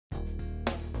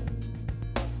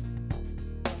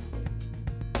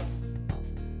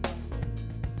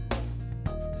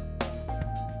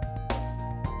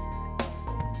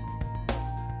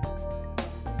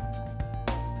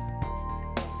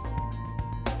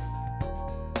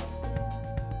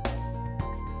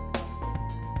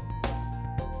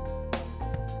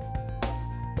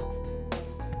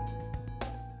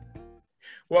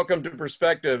Welcome to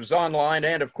Perspectives online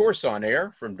and, of course, on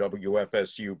air from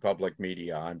WFSU Public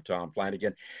Media. I'm Tom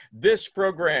Flanigan. This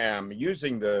program,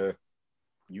 using the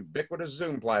ubiquitous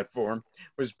Zoom platform,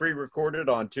 was pre-recorded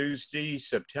on Tuesday,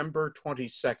 September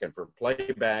 22nd for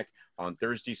playback on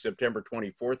Thursday, September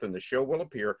 24th, and the show will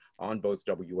appear on both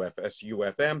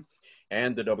WFSU FM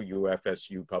and the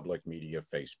WFSU Public Media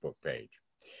Facebook page.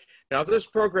 Now, this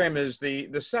program is the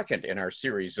second in our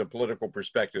series of political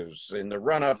perspectives in the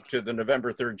run-up to the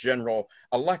November 3rd general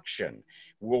election.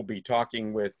 We'll be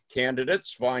talking with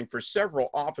candidates vying for several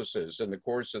offices in the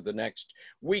course of the next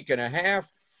week and a half.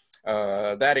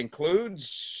 That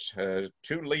includes 2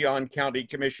 Leon County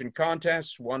Commission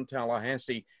contests, 1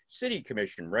 Tallahassee City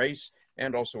Commission race,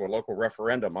 and also a local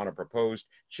referendum on a proposed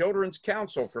children's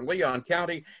council for Leon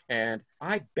County. And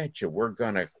I bet you we're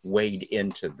going to wade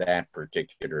into that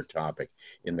particular topic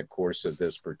in the course of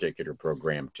this particular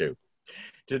program, too.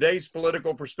 Today's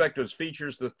Political Perspectives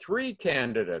features the 3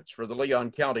 candidates for the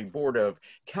Leon County Board of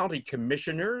County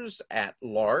Commissioners at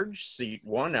large, seat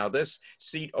 1. Now, this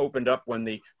seat opened up when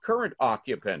the current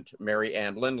occupant, Mary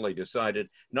Ann Lindley, decided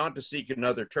not to seek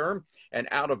another term. And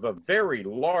out of a very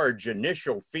large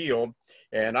initial field,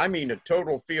 and I mean a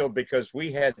total field because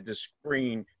we had the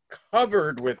screen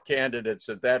covered with candidates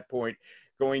at that point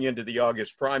going into the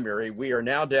August primary, we are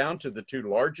now down to the 2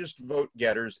 largest vote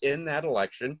getters in that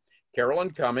election,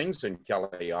 Carolyn Cummings and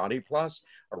Kelly Otte, plus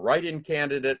a write-in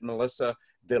candidate, Melissa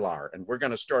Villar. And we're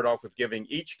going to start off with giving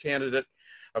each candidate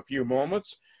a few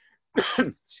moments,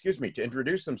 excuse me, to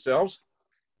introduce themselves.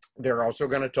 They're also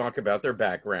going to talk about their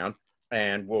background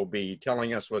and will be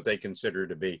telling us what they consider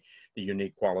to be the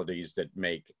unique qualities that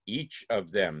make each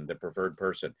of them the preferred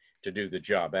person to do the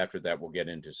job. After that, we'll get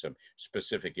into some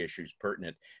specific issues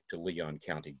pertinent to Leon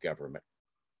County government.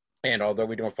 And although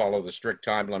we don't follow the strict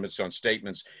time limits on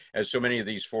statements, as so many of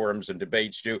these forums and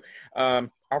debates do,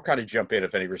 I'll kind of jump in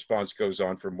if any response goes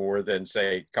on for more than,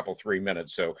 say, a couple, 3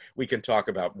 minutes, so we can talk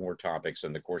about more topics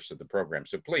in the course of the program.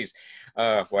 So please,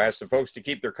 we'll ask the folks to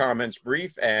keep their comments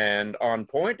brief and on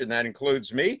point, and that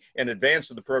includes me. In advance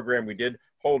of the program, we did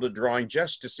hold a drawing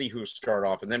just to see who start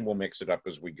off, and then we'll mix it up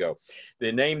as we go.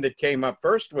 The name that came up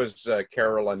first was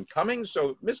Carolyn Cummings.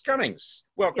 So, Ms. Cummings,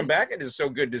 welcome back. It is so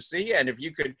good to see you. And if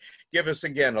you could give us,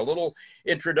 again, a little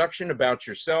introduction about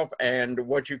yourself and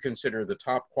what you consider the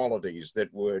top qualities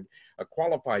that would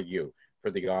qualify you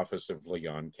for the office of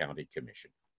Leon County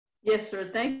Commission. Yes, sir.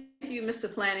 Thank you, Mr.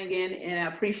 Flanigan, and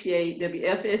I appreciate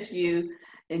WFSU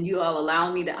and you all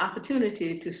allow me the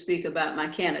opportunity to speak about my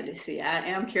candidacy. I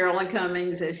am Carolyn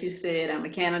Cummings, as you said. I'm a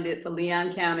candidate for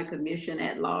Leon County Commission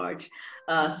at large,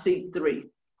 seat 3.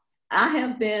 I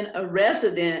have been a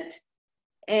resident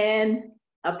and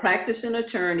a practicing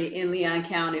attorney in Leon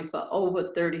County for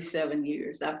over 37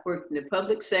 years. I've worked in the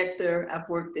public sector, I've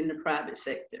worked in the private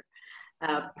sector.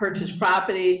 I've purchased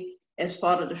property as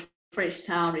part of the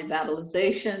Frenchtown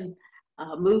revitalization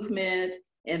movement,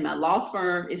 and my law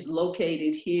firm is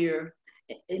located here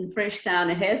in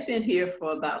Frenchtown. It has been here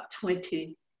for about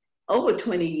over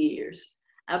 20 years.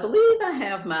 I believe I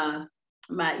have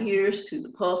my ears to the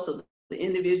pulse of the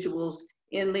individuals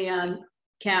in Leon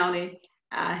County.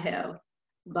 I have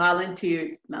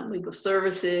volunteered my legal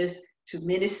services to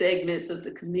many segments of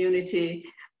the community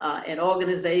and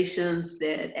organizations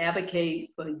that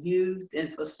advocate for youth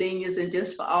and for seniors and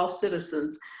just for all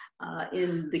citizens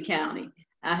in the county.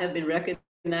 I have been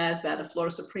recognized by the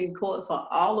Florida Supreme Court for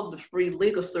all of the free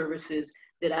legal services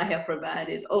that I have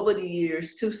provided over the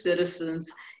years to citizens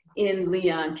in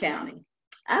Leon County.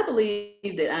 I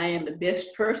believe that I am the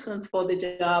best person for the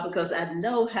job because I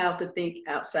know how to think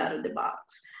outside of the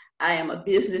box. I am a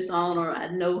business owner. I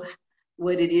know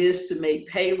what it is to make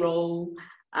payroll.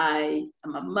 I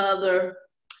am a mother.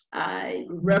 I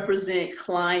represent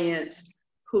clients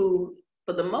who,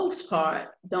 for the most part,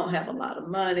 don't have a lot of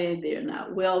money. They're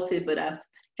not wealthy, but I've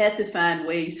had to find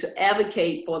ways to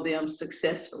advocate for them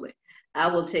successfully. I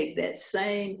will take that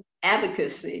same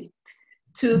advocacy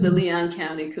to the Leon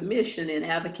County Commission and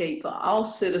advocate for all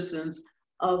citizens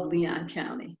of Leon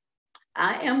County.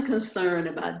 I am concerned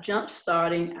about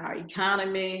jumpstarting our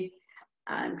economy.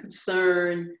 I'm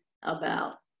concerned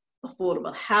about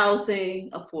affordable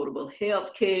housing, affordable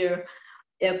health care,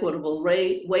 equitable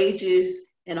wages,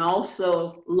 and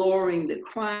also lowering the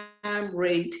crime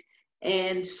rate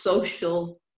and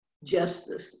social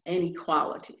justice and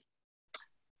equality.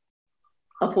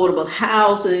 Affordable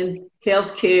housing,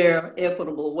 health care,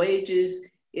 equitable wages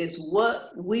is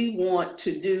what we want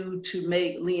to do to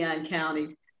make Leon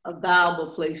County a viable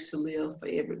place to live for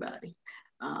everybody.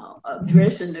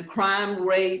 Addressing the crime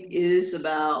rate is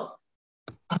about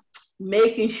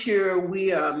making sure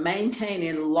we are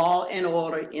maintaining law and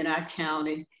order in our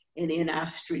county and in our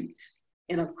streets.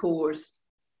 And of course,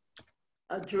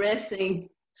 addressing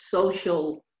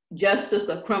social justice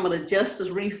or criminal justice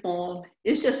reform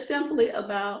is just simply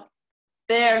about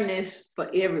fairness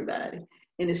for everybody.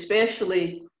 And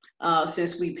especially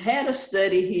since we've had a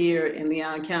study here in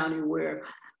Leon County where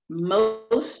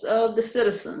most of the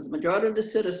citizens, majority of the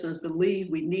citizens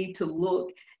believe we need to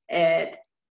look at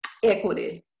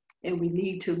equity and we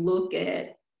need to look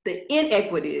at the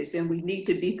inequities and we need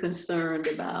to be concerned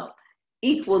about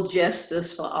equal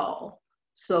justice for all.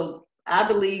 So I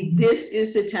believe this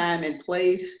is the time and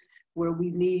place where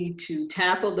we need to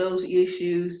tackle those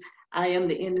issues. I am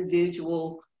the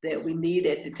individual that we need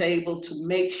at the table to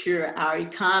make sure our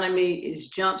economy is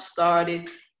jump-started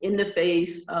in the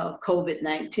face of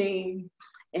COVID-19.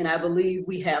 And I believe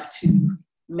we have to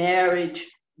marriage,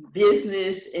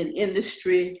 business, and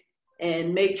industry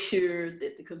and make sure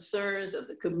that the concerns of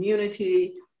the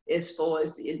community as far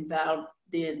as the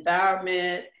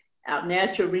environment, our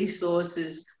natural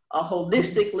resources are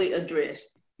holistically addressed.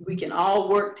 We can all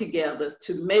work together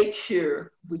to make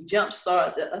sure we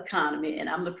jumpstart the economy, and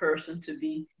I'm the person to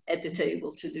be at the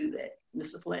table to do that,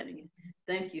 Mr. Flanigan.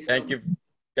 Thank you so much.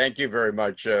 Thank you very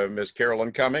much, Ms.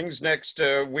 Carolyn Cummings. Next,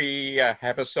 we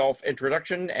have a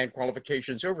self-introduction and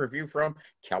qualifications overview from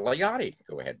Kelly Otte.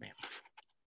 Go ahead, ma'am.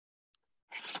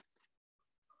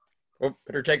 Oh,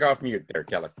 better take off mute there,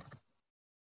 Kelly.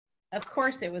 Of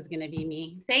course it was going to be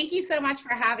me. Thank you so much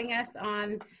for having us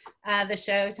on the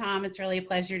show, Tom. It's really a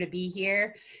pleasure to be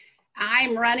here.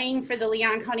 I'm running for the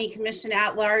Leon County Commission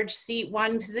at-large seat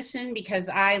 1 position because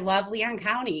I love Leon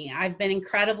County. I've been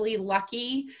incredibly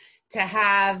lucky to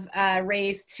have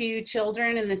raised 2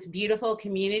 children in this beautiful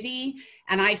community,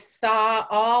 and I saw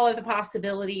all of the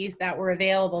possibilities that were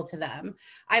available to them.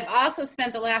 I've also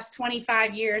spent the last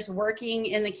 25 years working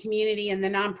in the community in the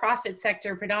nonprofit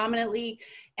sector predominantly,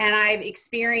 and I've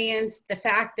experienced the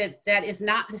fact that that is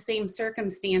not the same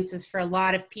circumstances for a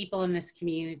lot of people in this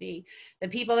community. The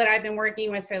people that I've been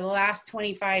working with for the last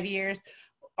 25 years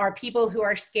are people who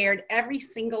are scared every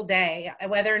single day,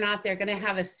 whether or not they're going to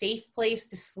have a safe place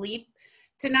to sleep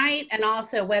tonight, and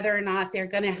also whether or not they're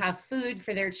going to have food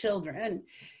for their children.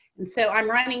 And so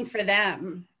I'm running for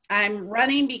them. I'm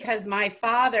running because my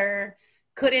father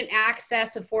couldn't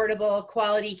access affordable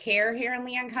quality care here in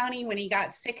Leon County when he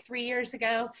got sick 3 years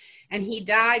ago, and he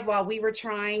died while we were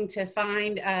trying to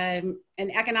find an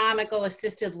economical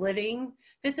assisted living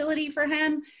facility for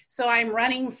him. So I'm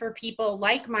running for people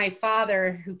like my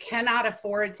father who cannot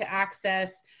afford to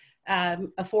access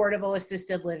affordable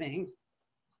assisted living.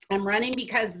 I'm running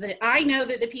because I know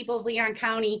that the people of Leon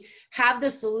County have the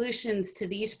solutions to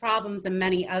these problems and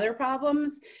many other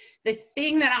problems. The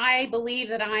thing that I believe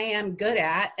that I am good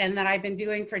at and that I've been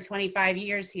doing for 25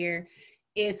 years here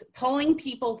is pulling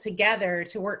people together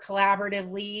to work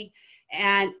collaboratively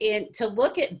and to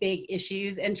look at big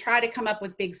issues and try to come up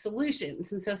with big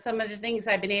solutions. And so some of the things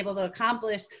I've been able to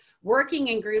accomplish working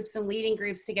in groups and leading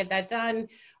groups to get that done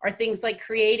are things like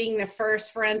creating the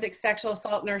first forensic sexual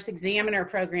assault nurse examiner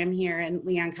program here in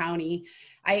Leon County.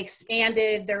 I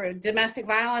expanded the domestic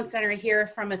violence center here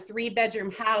from a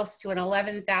 3-bedroom house to an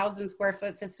 11,000 square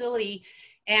foot facility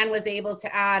and was able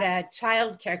to add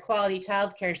a quality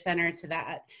childcare center to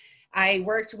that. I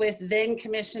worked with then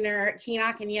Commissioner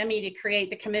Keenock and Yemi to create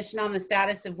the Commission on the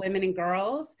Status of Women and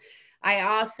Girls. I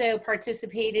also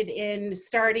participated in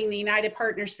starting the United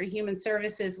Partners for Human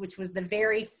Services, which was the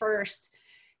very first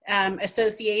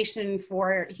association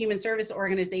for human service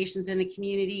organizations in the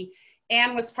community,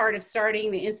 and was part of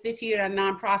starting the Institute on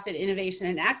Nonprofit Innovation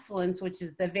and Excellence, which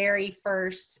is the very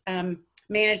first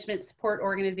management support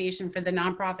organization for the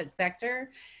nonprofit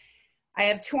sector. I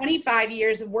have 25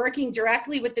 years of working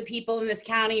directly with the people in this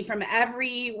county from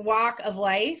every walk of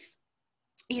life,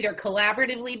 either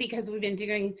collaboratively because we've been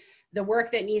doing the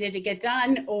work that needed to get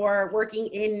done, or working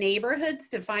in neighborhoods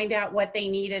to find out what they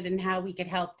needed and how we could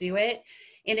help do it.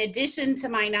 In addition to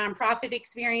my nonprofit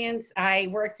experience, I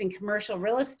worked in commercial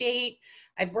real estate.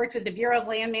 I've worked with the Bureau of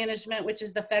Land Management, which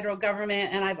is the federal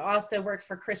government, and I've also worked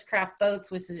for Chris Craft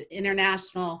Boats, which is an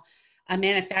international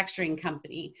manufacturing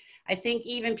company. I think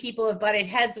even people who have butted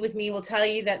heads with me will tell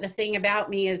you that the thing about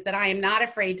me is that I am not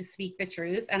afraid to speak the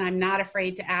truth, and I'm not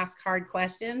afraid to ask hard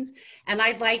questions. And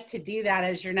I'd like to do that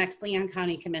as your next Leon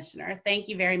County Commissioner. Thank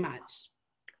you very much.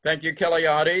 Thank you, Kelly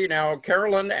Otte. Now,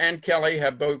 Carolyn and Kelly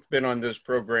have both been on this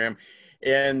program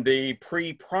in the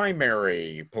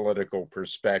pre-primary political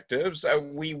perspectives.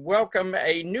 We welcome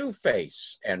a new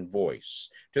face and voice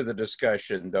to the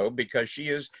discussion, though, because she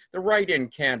is the write-in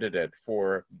candidate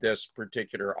for this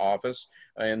particular office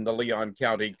in the Leon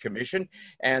County Commission,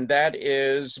 and that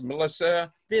is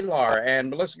Melissa Villar. And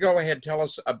Melissa, go ahead, tell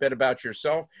us a bit about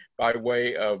yourself by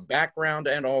way of background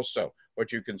and also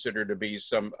what you consider to be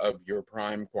some of your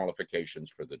prime qualifications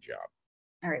for the job.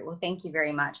 All right, well, thank you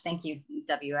very much. Thank you,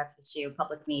 WFSU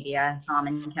Public Media, Tom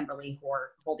and Kimberly,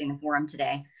 for holding the forum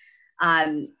today.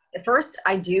 First,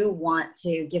 I do want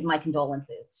to give my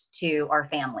condolences to our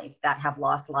families that have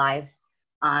lost lives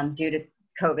due to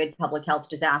COVID, public health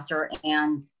disaster,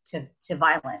 and to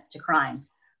violence, to crime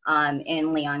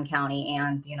in Leon County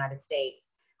and the United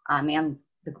States and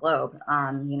the globe.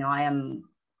 You know,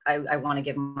 I want to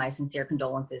give my sincere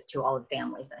condolences to all of the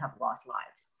families that have lost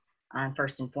lives,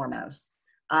 first and foremost.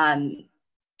 And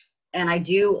I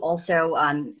do also,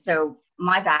 so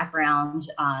my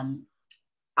background,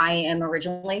 I am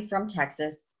originally from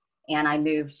Texas, and I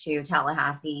moved to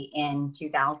Tallahassee in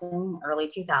 2000, early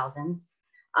 2000s.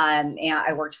 And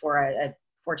I worked for a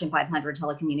Fortune 500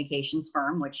 telecommunications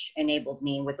firm, which enabled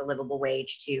me with a livable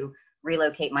wage to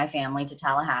relocate my family to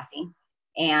Tallahassee.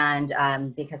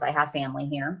 And because I have family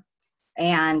here.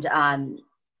 And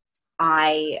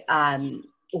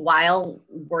while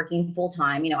working full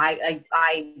time, you know,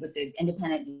 I was an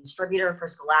independent distributor for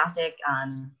Scholastic,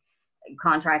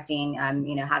 contracting,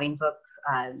 you know, having book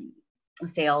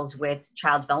sales with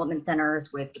child development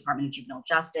centers, with Department of Juvenile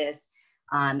Justice,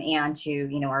 and to,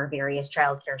 you know, our various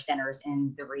child care centers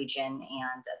in the region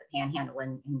and the Panhandle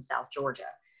in South Georgia.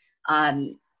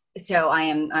 So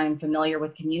I'm familiar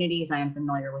with communities. I am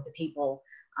familiar with the people,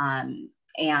 and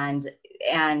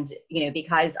you know,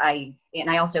 because I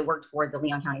also worked for the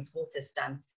Leon County school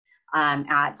system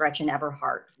at Gretchen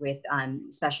Everhart with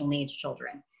special needs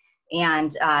children,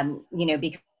 and you know,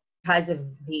 because of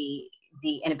the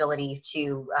inability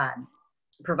to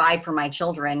provide for my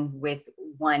children with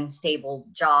one stable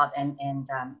job and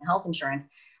health insurance,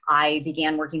 I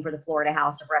began working for the Florida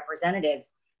House of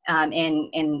Representatives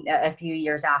in a few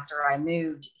years after I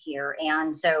moved here.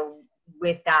 And so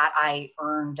with that, I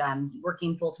earned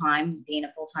working full-time, being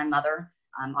a full-time mother,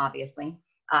 obviously,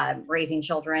 raising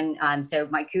children. So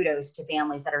my kudos to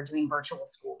families that are doing virtual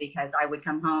school, because I would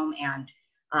come home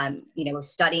and, you know,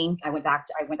 studying. I went back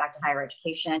to higher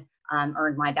education,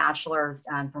 earned my bachelor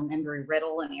from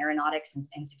Embry-Riddle in aeronautics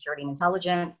and security and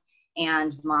intelligence,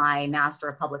 and my Master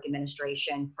of Public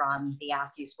Administration from the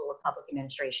Askew School of Public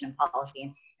Administration and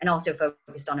Policy, and also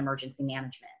focused on emergency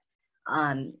management.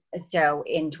 So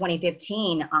in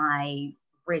 2015, I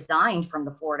resigned from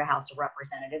the Florida House of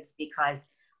Representatives because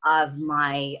of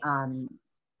my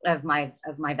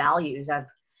values, of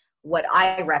what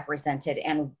I represented,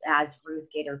 and as Ruth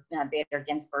Bader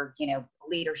Ginsburg, you know,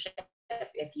 leadership,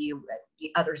 if you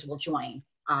others will join.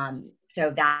 So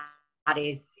that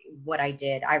is what I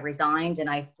did. I resigned and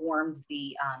I formed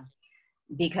the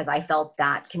because I felt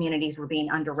that communities were being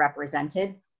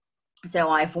underrepresented. So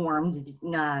I formed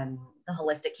the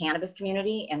holistic cannabis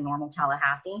community in Normal,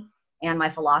 Tallahassee, and my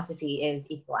philosophy is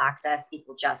equal access,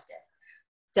 equal justice.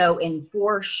 So in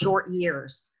 4 short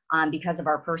years, because of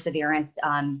our perseverance,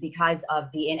 because of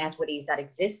the inequities that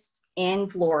exist in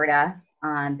Florida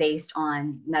based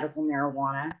on medical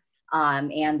marijuana,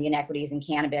 and the inequities in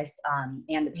cannabis,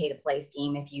 and the pay-to-play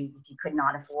scheme, if you could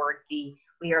not afford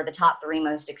we are the top 3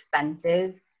 most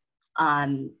expensive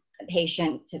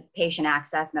patient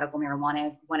access medical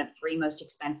marijuana, one of 3 most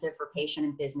expensive for patient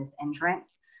and business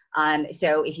entrants.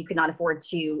 So if you could not afford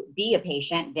to be a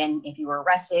patient, then if you were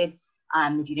arrested,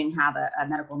 if you didn't have a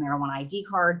medical marijuana ID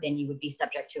card, then you would be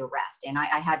subject to arrest. And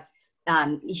I had,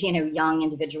 you know, young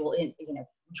individual, you know,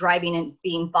 driving and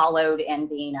being followed and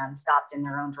being stopped in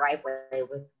their own driveway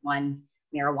with 1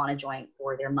 marijuana joint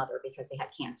for their mother because they had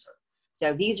cancer.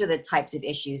 So these are the types of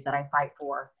issues that I fight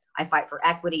for. I fight for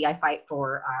equity. I fight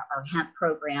for our hemp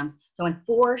programs. So in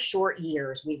 4 short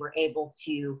years, we were able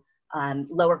to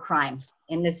lower crime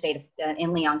in the state of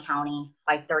in Leon County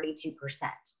by 32%.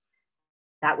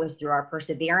 That was through our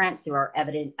perseverance, through our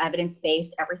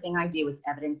evidence-based. Everything I do is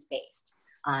evidence-based.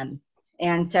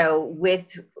 And so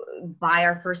by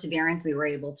our perseverance, we were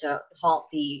able to halt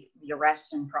the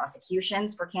arrests and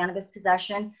prosecutions for cannabis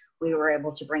possession. We were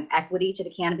able to bring equity to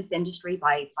the cannabis industry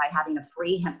by having a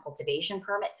free hemp cultivation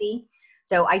permit fee.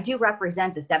 So I do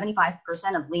represent the 75%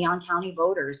 of Leon County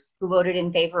voters who voted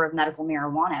in favor of medical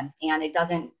marijuana, and it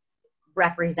doesn't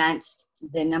represent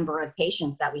the number of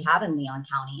patients that we have in Leon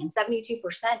County, and 72%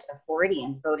 of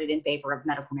Floridians voted in favor of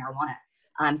medical marijuana.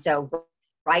 So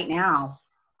right now,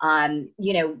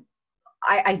 you know,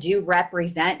 I do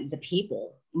represent the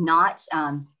people, not,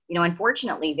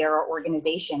 unfortunately, there are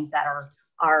organizations that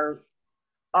are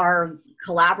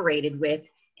collaborated with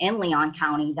in Leon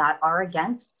County that are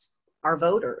against our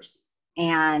voters.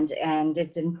 And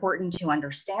it's important to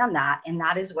understand that. And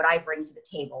that is what I bring to the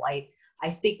table. I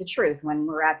speak the truth. When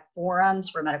we're at forums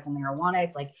for medical marijuana,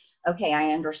 it's like, okay,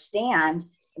 I understand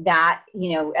that,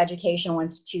 educational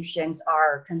institutions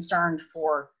are concerned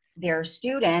for their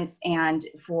students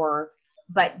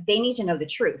but they need to know the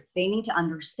truth. They need to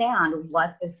understand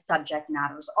what the subject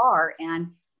matters are.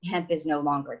 And hemp is no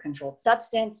longer a controlled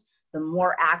substance. The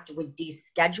MORE Act would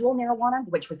deschedule marijuana,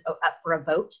 which was up for a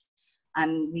vote.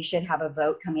 We should have a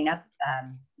vote coming up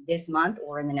this month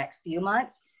or in the next few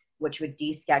months, which would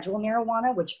deschedule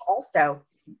marijuana, which also,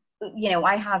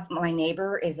 I have, my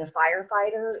neighbor is a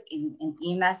firefighter and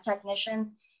EMS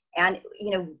technicians. And,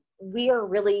 we are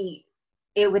really,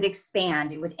 it would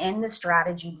expand, it would end the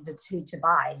strategy to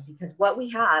divide, because what we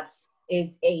have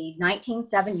is a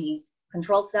 1970s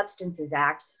Controlled Substances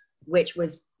Act, which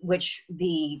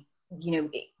the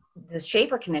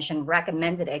Schaefer Commission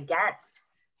recommended against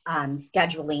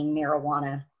scheduling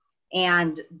marijuana.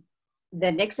 And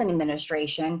the Nixon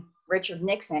administration, Richard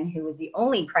Nixon, who was the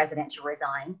only president to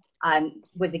resign,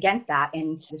 was against that.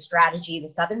 And the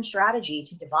Southern strategy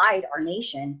to divide our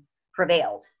nation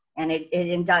prevailed. And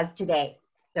it does today.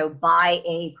 So by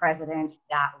a president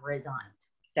that resigned.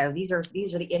 So these are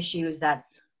the issues that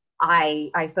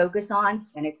I focus on.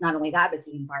 And it's not only that, but it's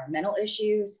the environmental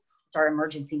issues, it's our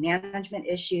emergency management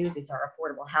issues, it's our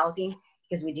affordable housing,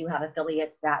 because we do have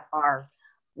affiliates that are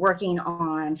working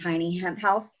on tiny hemp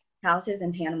houses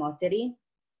in Panama City.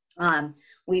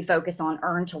 We focus on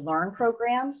earn to learn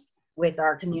programs with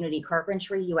our Community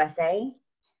Carpentry USA.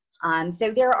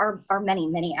 So there are many,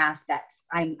 many aspects.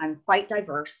 I'm quite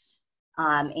diverse,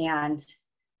 and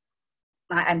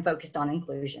I'm focused on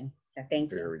inclusion. So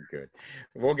thank you. Very good.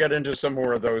 We'll get into some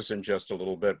more of those in just a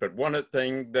little bit. But one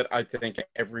thing that I think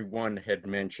everyone had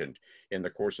mentioned in the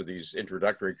course of these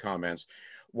introductory comments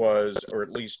was, or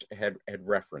at least had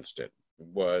referenced it,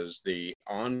 was the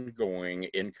ongoing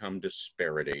income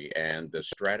disparity and the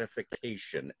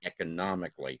stratification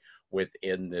economically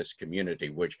within this community,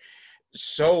 which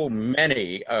so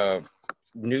many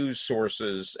news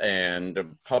sources and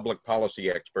public policy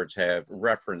experts have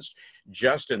referenced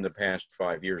just in the past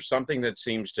 5 years, something that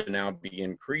seems to now be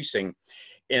increasing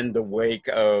in the wake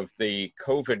of the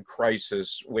COVID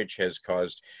crisis, which has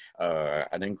caused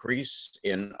an increase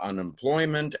in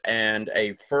unemployment and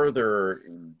a further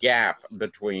gap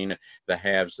between the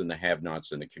haves and the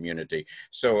have-nots in the community.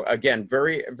 So again,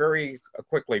 very, very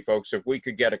quickly, folks, if we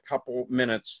could get a couple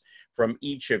minutes from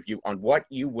each of you on what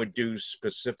you would do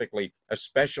specifically,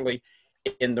 especially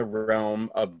in the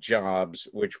realm of jobs,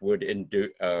 which would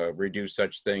reduce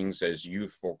such things as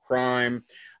youthful crime,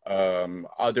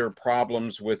 other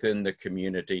problems within the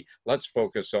community. Let's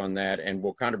focus on that, and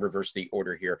we'll kind of reverse the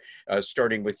order here.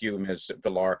 Starting with you, Ms.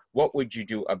 Villar, what would you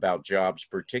do about jobs,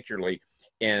 particularly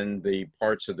in the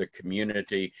parts of the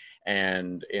community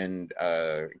and in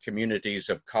communities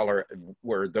of color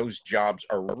where those jobs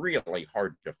are really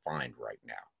hard to find right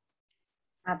now?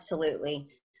 Absolutely.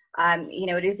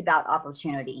 It is about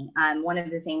opportunity. One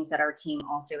of the things that our team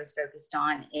also is focused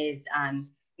on is,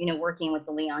 working with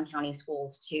the Leon County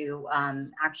schools to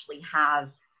actually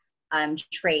have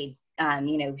trade,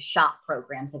 shop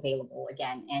programs available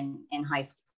again in high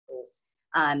schools.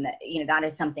 That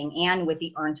is something, and with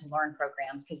the earn to learn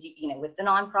programs, because, with the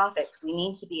nonprofits, we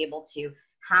need to be able to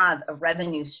have a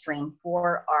revenue stream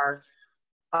for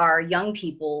our young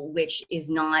people, which is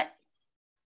not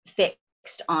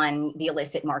fixed on the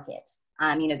illicit market.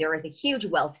 There is a huge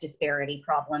wealth disparity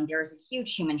problem. There's a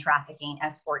huge human trafficking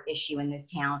escort issue in this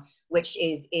town, which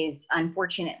is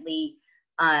unfortunately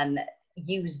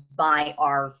used by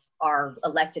our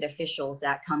elected officials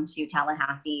that come to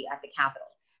Tallahassee at the Capitol.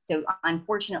 So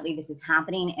unfortunately, this is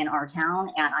happening in our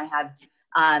town, and I have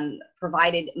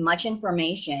provided much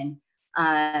information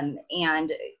and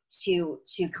to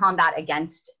combat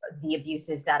against the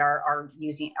abuses that are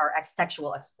using our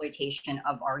sexual exploitation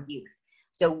of our youth.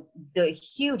 So the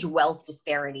huge wealth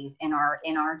disparities in our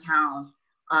town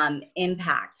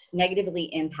negatively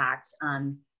impact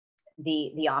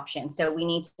the option. So we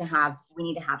need to have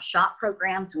shop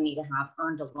programs. We need to have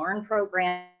earn to learn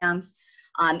programs,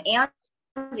 and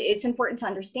it's important to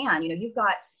understand.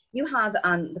 You have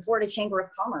the Florida Chamber of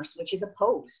Commerce, which is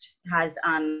opposed, has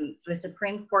the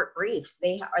Supreme Court briefs.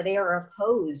 They are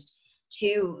opposed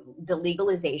to the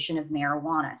legalization of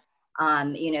marijuana.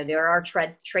 There are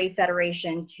trade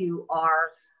federations who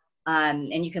are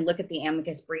And you can look at the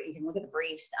amicus brief, you can look at the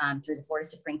briefs through the Florida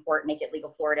Supreme Court, Make It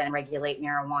Legal Florida and Regulate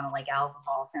Marijuana Like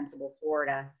Alcohol, Sensible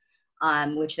Florida,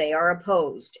 which they are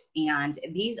opposed. And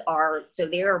so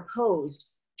they are opposed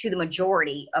to the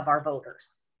majority of our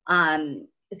voters.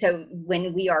 So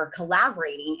when we are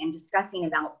collaborating and discussing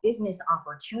about business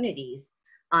opportunities,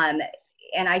 and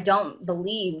I don't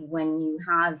believe when you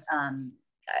have,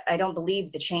 I don't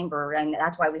believe the chamber, and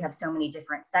that's why we have so many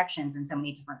different sections and so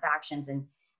many different factions, and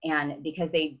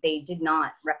because they did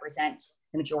not represent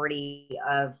the majority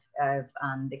of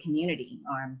the community,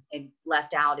 it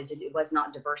left out, it was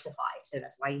not diversified. So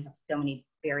that's why you have so many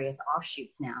various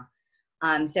offshoots now.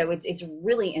 So it's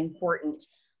really important.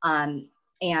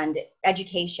 And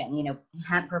education, you know,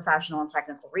 hemp professional and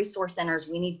technical resource centers.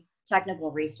 We need technical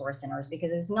resource centers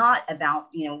because it's not about,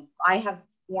 you know, I have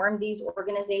formed these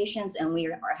organizations and we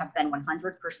have been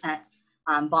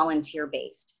 100% volunteer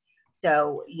based.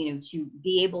 So, you know, to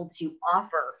be able to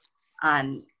offer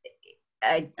an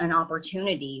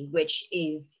opportunity, which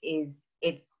these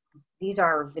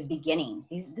are the beginnings.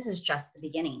 This is just the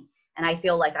beginning. And I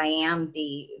feel like I am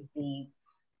the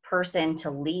person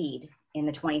to lead in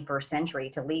the 21st century,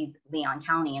 to lead Leon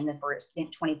County in the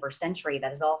 21st century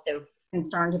that is also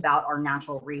concerned about our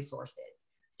natural resources.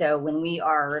 So when we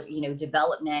are, you know,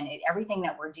 development, everything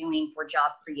that we're doing for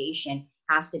job creation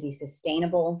has to be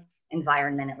sustainable,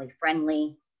 environmentally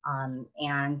friendly,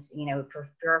 and, you know, for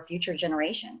our future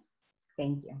generations.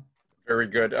 Thank you. Very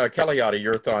good. Kelly Otte,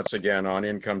 your thoughts again on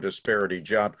income disparity,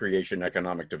 job creation,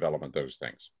 economic development, those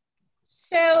things.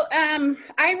 So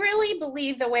I really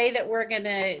believe the way that we're going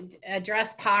to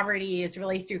address poverty is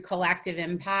really through collective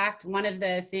impact. One of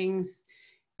the things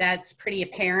that's pretty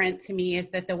apparent to me is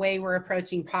that the way we're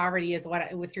approaching poverty is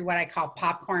through what I call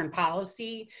popcorn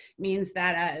policy. It means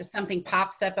that something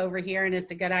pops up over here and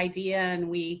it's a good idea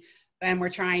and we're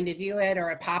trying to do it, or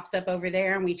it pops up over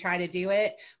there and we try to do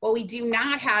it. What we do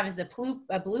not have is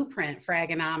a blueprint for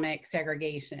economic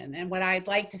segregation. And what I'd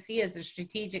like to see is a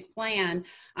strategic plan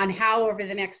on how over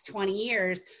the next 20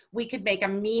 years, we could make a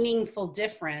meaningful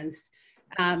difference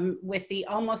with the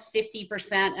almost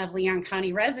 50% of Leon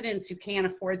County residents who can't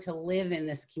afford to live in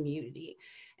this community.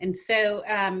 And so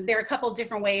there are a couple of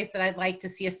different ways that I'd like to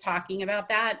see us talking about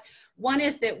that. One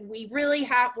is that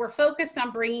we're focused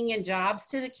on bringing in jobs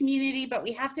to the community, but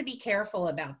we have to be careful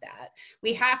about that.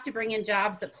 We have to bring in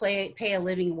jobs that pay a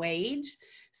living wage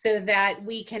so that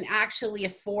we can actually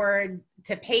afford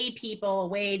to pay people a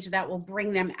wage that will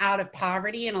bring them out of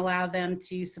poverty and allow them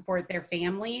to support their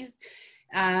families.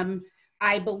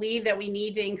 I believe that we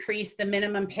need to increase the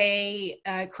minimum pay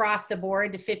across the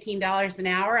board to $15 an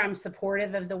hour. I'm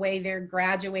supportive of the way they're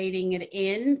graduating it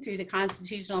in through the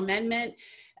constitutional amendment.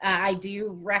 I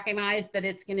do recognize that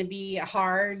it's going to be a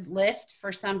hard lift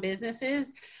for some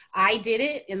businesses. I did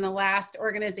it in the last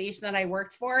organization that I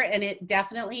worked for, and it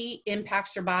definitely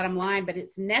impacts your bottom line, but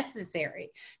it's necessary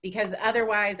because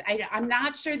otherwise I'm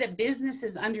not sure that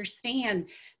businesses understand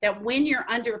that when you're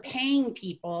underpaying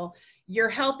people, you're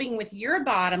helping with your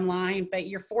bottom line, but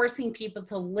you're forcing people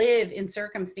to live in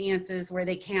circumstances where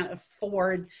they can't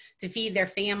afford to feed their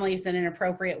families in an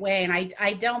appropriate way. And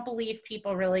I don't believe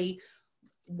people really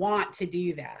want to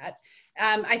do that.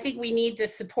 I think we need to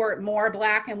support more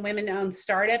Black and women-owned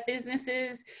startup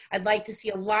businesses. I'd like to see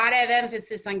a lot of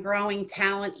emphasis on growing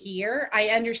talent here. I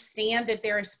understand that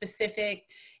there are specific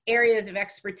areas of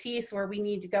expertise where we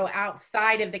need to go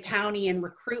outside of the county and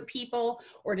recruit people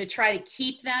or to try to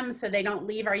keep them so they don't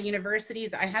leave our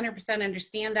universities. I 100%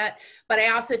 understand that, but I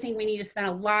also think we need to spend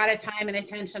a lot of time and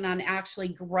attention on actually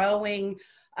growing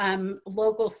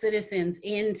local citizens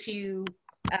into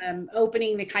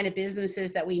opening the kind of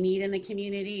businesses that we need in the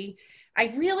community.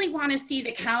 I really want to see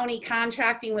the county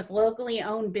contracting with locally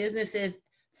owned businesses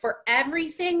for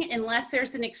everything unless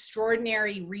there's an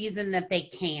extraordinary reason that they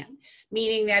can,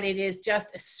 meaning that it is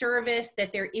just a service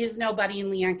that there is nobody in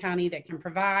Leon County that can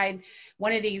provide.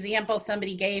 One of the examples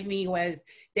somebody gave me was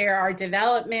there's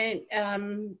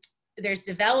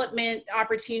development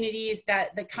opportunities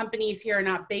that the companies here are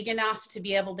not big enough to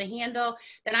be able to handle.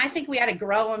 Then I think we ought to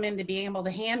grow them into being able to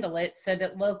handle it so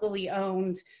that locally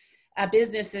owned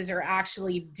businesses are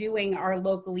actually doing our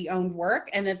locally owned work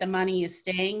and that the money is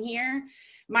staying here.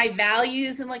 My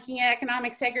values in looking at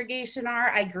economic segregation are,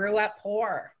 I grew up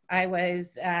poor.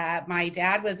 My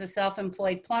dad was a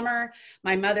self-employed plumber.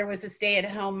 My mother was a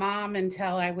stay-at-home mom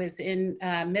until I was in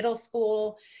middle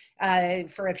school.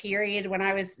 For a period when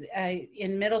I was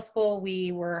in middle school,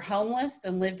 we were homeless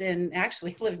and lived in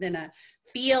a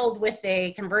field with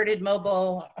a converted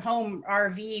mobile home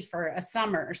RV for a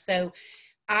summer. So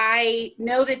I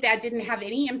know that that didn't have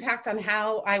any impact on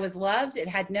how I was loved. It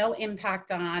had no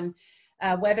impact on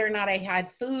whether or not I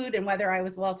had food and whether I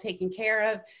was well taken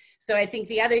care of. So I think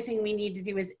the other thing we need to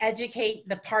do is educate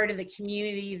the part of the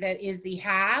community that is the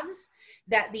haves,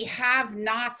 that the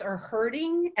have-nots are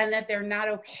hurting and that they're not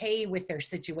okay with their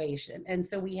situation. And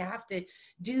so we have to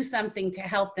do something to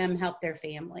help them help their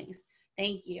families.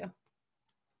 Thank you.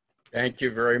 Thank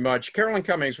you very much. Carolyn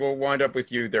Cummings, we'll wind up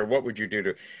with you there. What would you do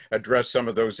to address some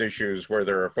of those issues where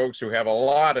there are folks who have a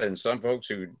lot and some folks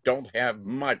who don't have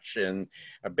much and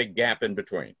a big gap in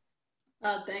between?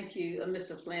 Thank you,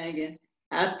 Mr. Flanigan.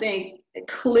 I think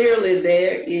clearly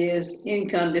there is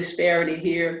income disparity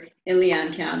here in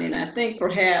Leon County, and I think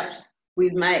perhaps we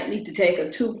might need to take a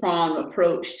two-pronged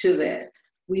approach to that.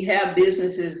 We have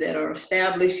businesses that are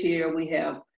established here. We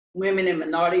have women and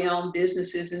minority-owned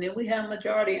businesses, and then we have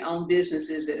majority-owned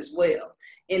businesses as well.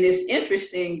 And it's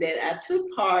interesting that I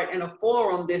took part in a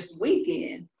forum this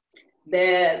weekend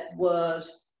that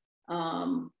was put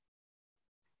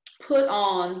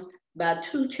on by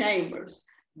two chambers,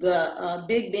 the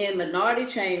Big Bend Minority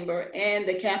Chamber and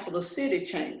the Capital City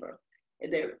Chamber.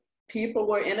 There, people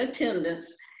were in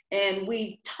attendance, and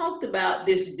we talked about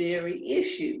this very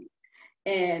issue.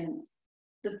 And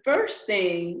the first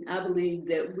thing I believe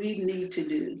that we need to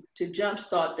do to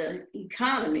jumpstart the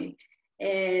economy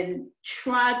and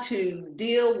try to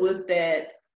deal with that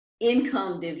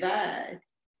income divide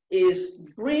is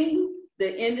bring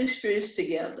the industries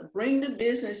together, bring the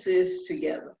businesses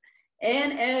together.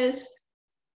 And as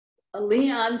a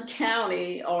Leon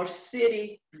County or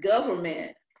city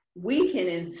government, we can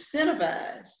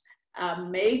incentivize our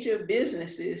major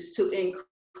businesses to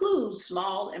include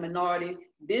small and minority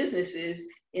businesses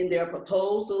in their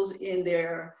proposals, in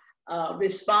their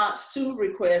response to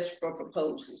requests for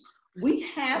proposals. We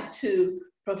have to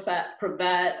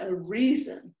provide a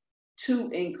reason to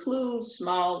include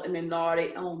small and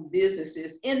minority-owned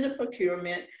businesses in the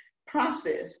procurement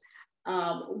process.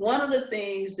 One of the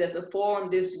things that the forum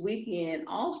this weekend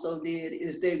also did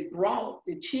is they brought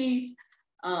the chief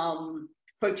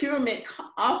procurement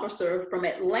officer from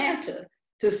Atlanta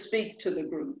to speak to the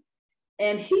group.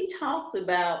 And he talked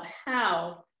about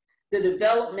how the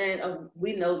development of,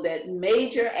 we know that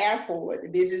major airport, the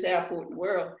busiest airport in the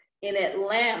world, in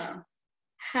Atlanta,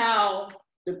 how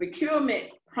the procurement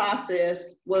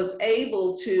process was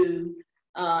able to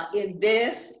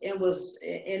invest and was,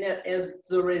 and as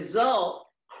a result,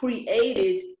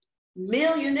 created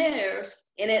millionaires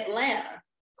in Atlanta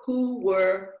who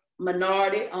were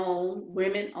minority-owned,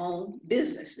 women-owned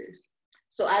businesses.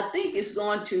 So I think it's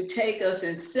going to take us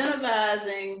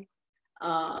incentivizing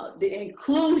the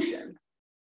inclusion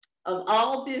of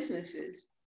all businesses,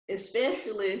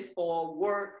 especially for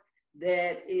work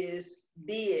that is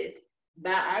bid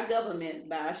by our government,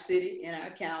 by our city and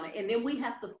our county. And then we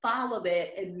have to follow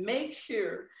that and make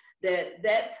sure that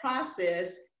that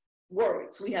process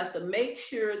works. We have to make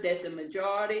sure that the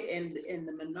majority and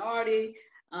the minority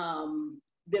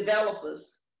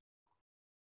developers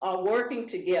are working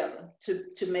together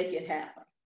to make it happen.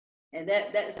 And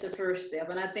that's the first step.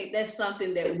 And I think that's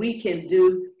something that we can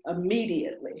do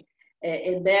immediately.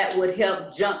 And that would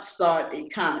help jumpstart the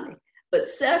economy. But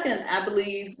second, I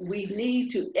believe we need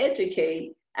to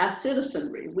educate our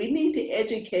citizenry. We need to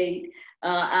educate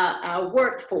our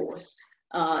workforce.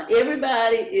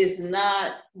 Everybody is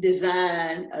not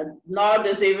designed, nor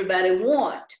does everybody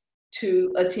want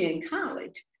to attend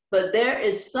college. But there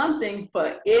is something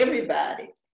for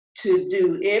everybody to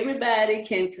do. Everybody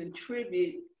can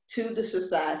contribute to the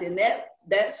society. And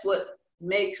that's what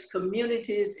makes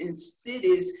communities and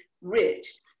cities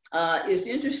rich. It's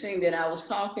interesting that I was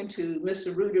talking to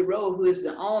Mr. Rudy Rowe, who is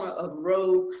the owner of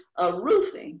Rowe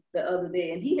Roofing, the other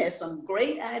day, and he has some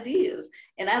great ideas.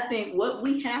 And I think what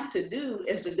we have to do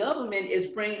as the government is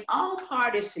bring all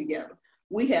parties together.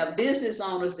 We have business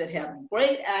owners that have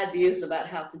great ideas about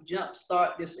how to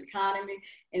jumpstart this economy.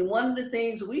 And one of the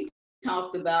things we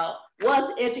talked about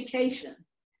was education,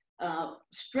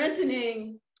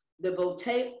 strengthening the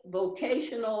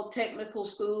vocational technical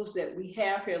schools that we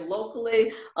have here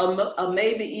locally, or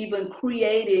maybe even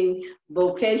creating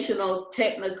vocational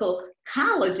technical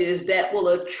colleges that will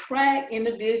attract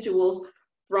individuals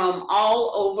from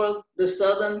all over the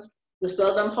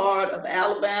southern part of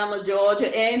Alabama,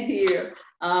 Georgia, and here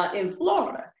in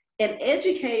Florida, and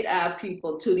educate our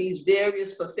people to these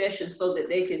various professions so that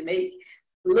they can make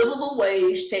livable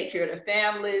wage, take care of their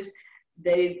families,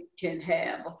 they can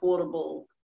have affordable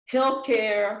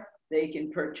healthcare, they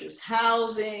can purchase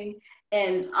housing,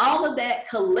 and all of that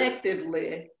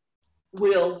collectively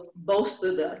will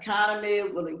bolster the economy,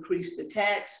 will increase the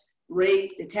tax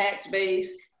rate, the tax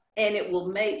base, and it will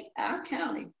make our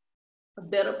county a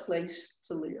better place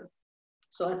to live.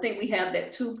 So I think we have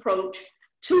that two-pronged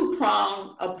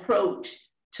approach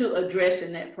to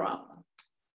addressing that problem.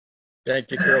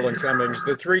 Thank you, Carolyn Cummings.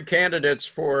 The three candidates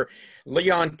for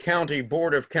Leon County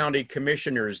Board of County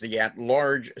Commissioners, the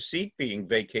at-large seat being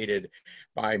vacated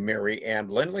by Mary Ann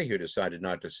Lindley, who decided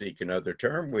not to seek another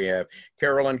term. We have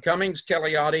Carolyn Cummings,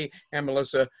 Kelly Otte, and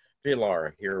Melissa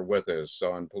Villar here with us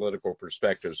on Political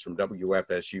Perspectives from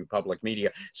WFSU Public Media.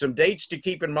 Some dates to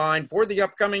keep in mind for the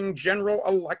upcoming general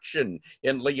election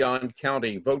in Leon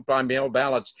County. Vote by mail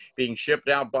ballots being shipped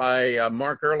out by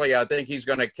Mark Early. I think he's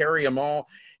going to carry them all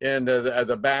in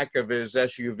the back of his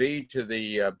SUV to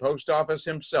the post office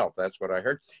himself. That's what I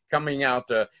heard. Coming out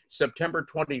September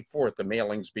 24th, the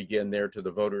mailings begin there to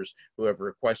the voters who have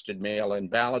requested mail-in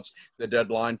ballots. The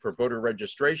deadline for voter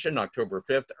registration, October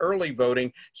 5th. Early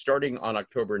voting starting on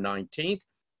October 19th.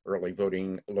 Early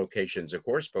voting locations, of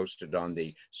course, posted on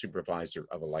the Supervisor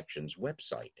of Elections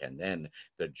website. And then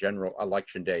the general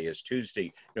election day is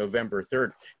Tuesday, November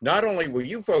 3rd. Not only will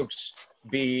you folks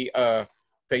be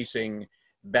facing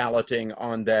balloting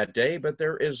on that day, but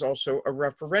there is also a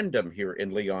referendum here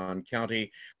in Leon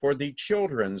County for the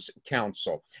Children's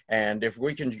Council. And if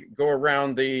we can go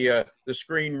around the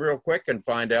screen real quick and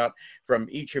find out from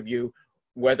each of you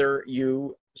whether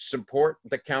you support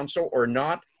the council or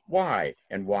not, why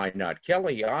and why not.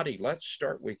 Kelly Otte, let's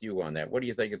start with you on that. What do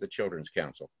you think of the Children's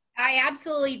Council? I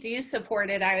absolutely do support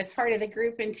it. I was part of the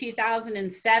group in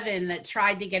 2007 that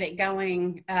tried to get it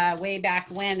going way back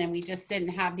when, and we just didn't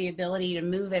have the ability to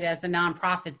move it as a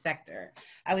nonprofit sector.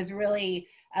 I was really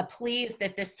pleased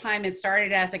that this time it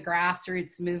started as a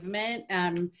grassroots movement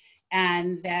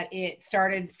and that it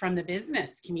started from the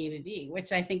business community,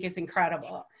 which I think is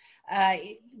incredible.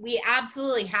 We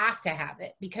absolutely have to have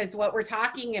it because what we're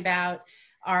talking about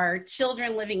are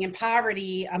children living in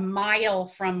poverty a mile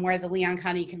from where the Leon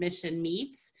County Commission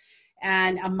meets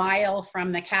and a mile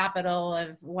from the capital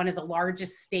of one of the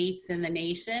largest states in the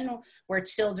nation, where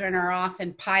children are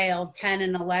often piled 10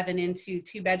 and 11 into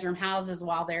two-bedroom houses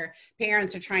while their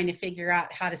parents are trying to figure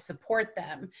out how to support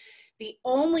them. The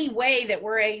only way that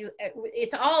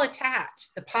it's all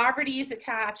attached. The poverty is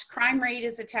attached, crime rate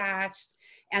is attached,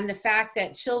 and the fact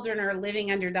that children are living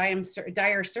under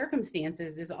dire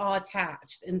circumstances is all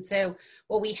attached. And so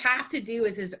what we have to do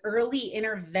is as early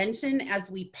intervention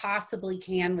as we possibly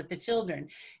can with the children.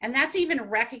 And that's even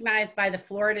recognized by the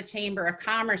Florida Chamber of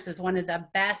Commerce as one of the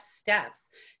best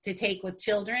steps to take with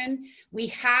children. We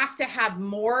have to have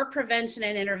more prevention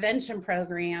and intervention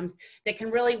programs that can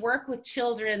really work with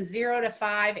children 0 to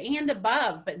 5 and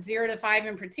above, but 0 to 5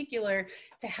 in particular,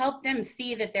 to help them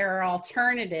see that there are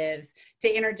alternatives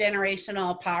to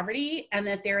intergenerational poverty and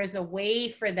that there is a way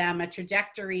for them, a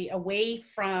trajectory away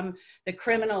from the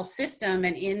criminal system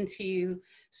and into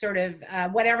sort of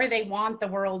whatever they want the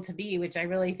world to be, which I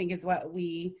really think is what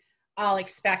we all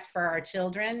expect for our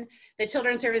children. The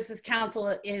Children's Services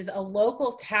Council is a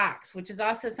local tax, which is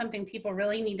also something people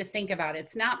really need to think about.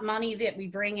 It's not money that we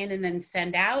bring in and then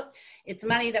send out. It's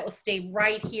money that will stay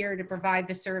right here to provide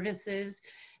the services.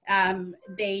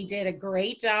 They did a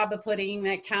great job of putting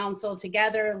that council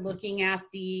together, looking at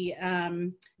the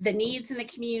needs in the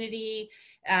community,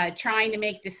 trying to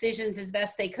make decisions as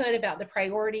best they could about the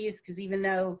priorities, because even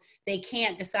though they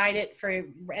can't decide it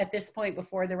at this point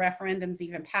before the referendums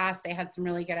even passed, they had some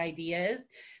really good ideas.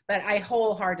 But I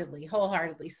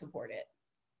wholeheartedly support it.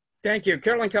 Thank you.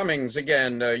 Carolyn Cummings,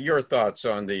 again, your thoughts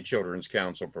on the Children's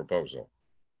Council proposal.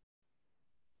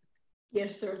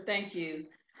 Yes, sir. Thank you.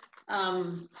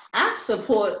 I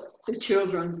support the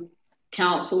Children's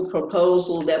Council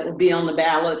proposal that will be on the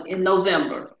ballot in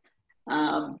November.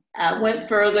 I went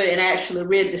further and actually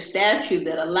read the statute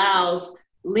that allows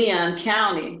Leon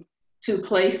County to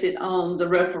place it on the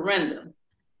referendum.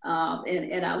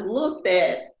 And I looked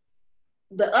at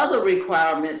the other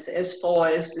requirements as far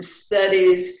as the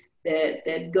studies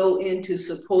that go into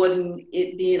supporting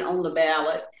it being on the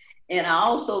ballot. And I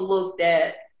also looked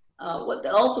at what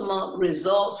the ultimate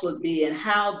results would be and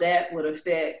how that would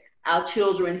affect our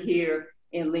children here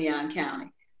in Leon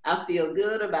County. I feel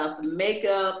good about the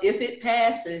makeup. If it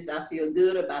passes, I feel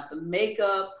good about the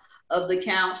makeup of the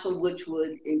council, which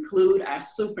would include our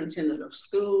superintendent of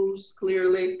schools,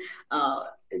 clearly,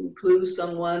 include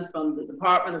someone from the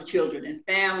Department of Children and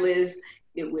Families.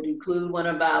 It would include one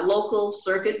of our local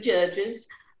circuit judges,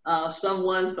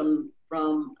 someone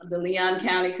from the Leon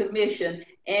County Commission,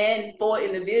 and 4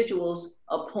 individuals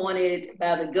appointed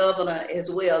by the governor as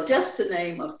well, just to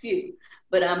name a few.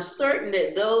 But I'm certain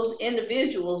that those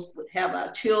individuals would have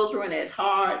our children at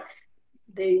heart.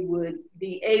 They would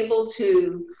be able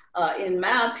to, in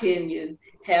my opinion,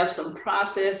 have some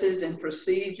processes and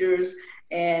procedures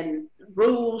and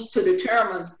rules to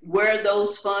determine where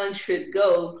those funds should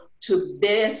go to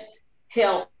best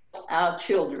help our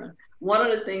children. One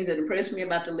of the things that impressed me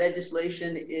about the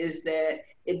legislation is that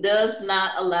it does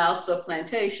not allow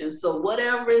supplantation. So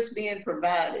whatever is being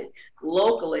provided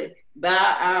locally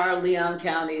by our Leon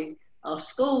County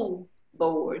School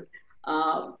Board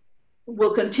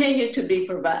will continue to be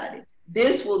provided.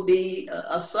 This will be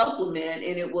a supplement,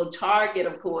 and it will target,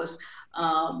 of course,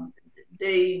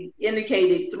 they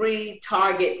indicated 3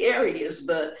 target areas,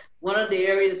 but one of the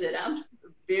areas that I'm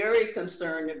very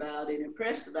concerned about and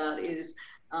impressed about is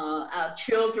our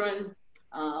children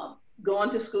going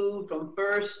to school from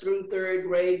 1st through 3rd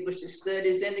grade, which the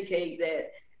studies indicate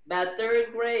that by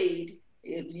 3rd grade,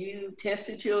 if you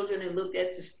tested children and looked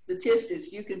at the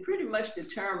statistics, you can pretty much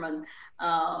determine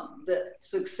the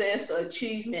success or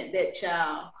achievement that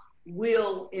child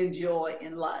will enjoy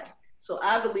in life. So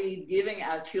I believe giving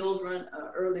our children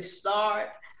an early start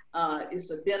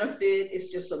is a benefit.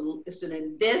 It's an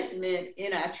investment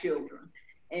in our children.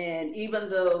 And even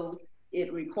though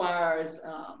it requires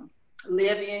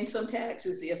levying some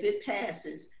taxes, if it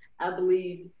passes, I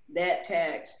believe that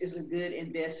tax is a good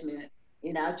investment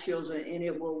in our children, and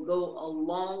it will go a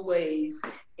long ways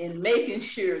in making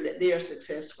sure that they are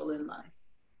successful in life.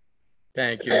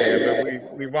 Thank you, Deb.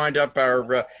 We wind up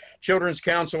our Children's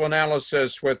Council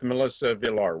analysis with Melissa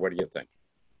Villar. What do you think?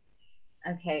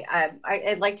 Okay,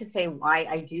 I'd like to say why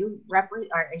I do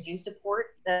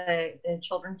support the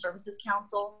Children's Services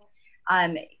Council.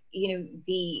 You know,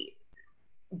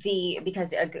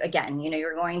 because again, you know,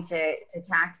 you're going to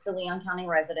tax the Leon County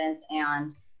residents,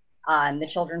 and the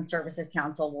Children's Services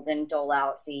Council will then dole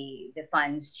out the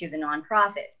funds to the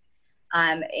nonprofits,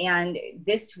 and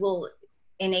this will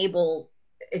enable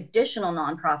additional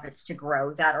nonprofits to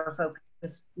grow that are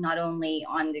focused not only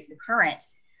on the current,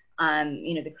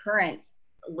 you know, the current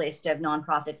list of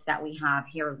nonprofits that we have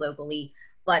here locally,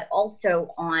 but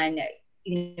also on,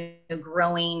 you know,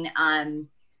 growing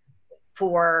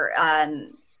for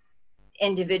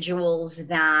individuals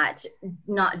that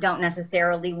don't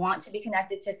necessarily want to be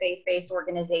connected to faith-based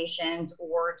organizations,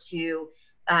 or to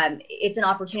it's an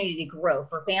opportunity to grow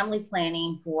for family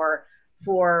planning, for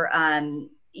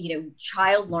you know,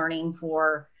 child learning,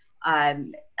 for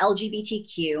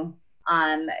LGBTQ,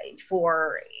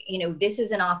 for, you know, this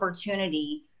is an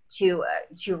opportunity to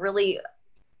really,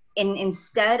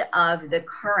 instead of the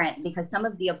current, because some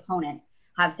of the opponents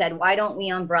have said, why don't we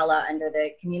umbrella under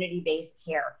the community-based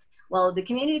care? Well, the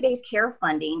community-based care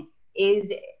funding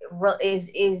is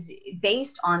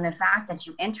based on the fact that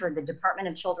you enter the Department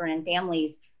of Children and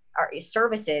Families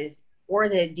services, or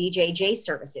the DJJ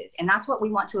services. And that's what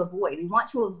we want to avoid. We want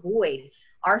to avoid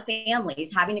our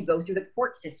families having to go through the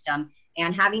court system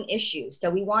and having issues. So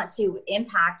we want to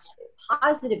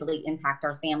positively impact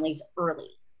our families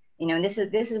early. You know, and this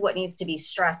is what needs to be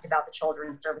stressed about the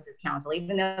Children's Services Council.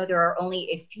 Even though there are only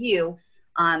a few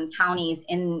counties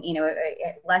in, you know,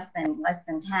 less than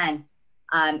 10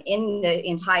 in the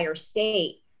entire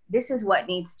state, this is what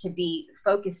needs to be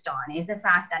focused on, is the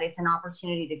fact that it's an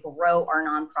opportunity to grow our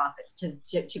nonprofits,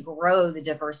 to grow the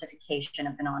diversification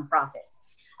of the nonprofits,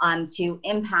 to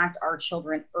impact our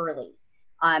children early.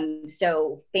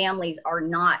 So families are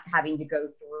not having to go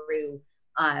through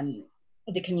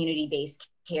the community-based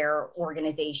care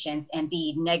organizations and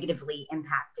be negatively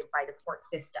impacted by the court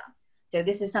system. So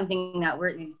this is something that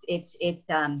it's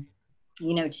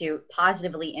you know, to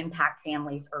positively impact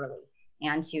families early,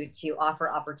 and to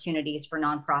offer opportunities for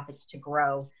nonprofits to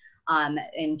grow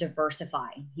and diversify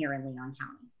here in Leon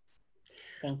County.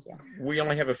 Thank you. We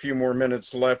only have a few more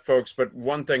minutes left, folks, but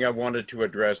one thing I wanted to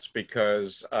address,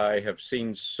 because I have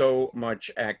seen so much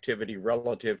activity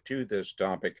relative to this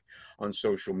topic on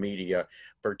social media,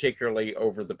 particularly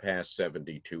over the past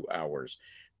 72 hours.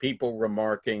 People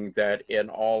remarking that in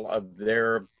all of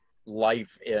their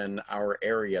life in our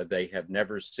area, they have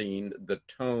never seen the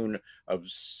tone of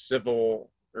civil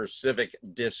or civic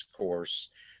discourse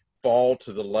fall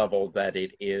to the level that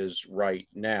it is right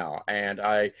now. And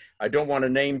I don't want to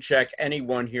name check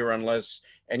anyone here unless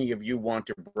any of you want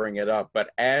to bring it up, but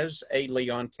as a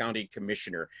Leon County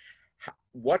Commissioner,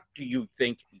 what do you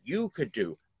think you could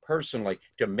do personally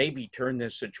to maybe turn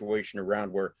this situation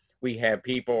around, where we have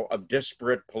people of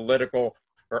disparate political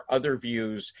or other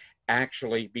views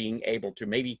actually being able to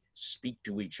maybe speak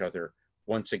to each other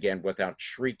once again without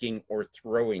shrieking or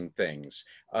throwing things?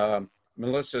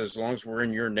 Melissa, as long as we're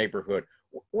in your neighborhood,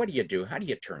 what do you do? How do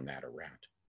you turn that around?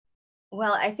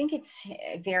 Well, I think it's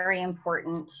very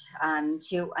important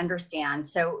to understand.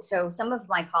 So some of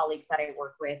my colleagues that I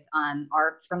work with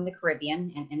are from the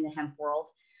Caribbean and in the hemp world.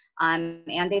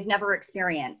 and they've never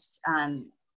experienced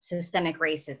systemic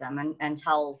racism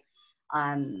until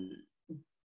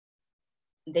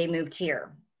they moved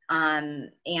here.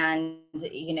 And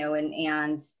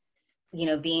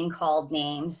being called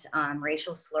names,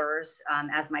 racial slurs,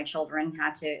 as my children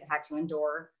had to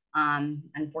endure,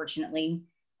 unfortunately,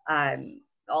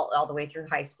 all the way through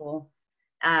high school.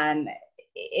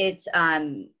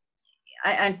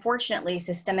 Unfortunately,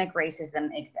 systemic racism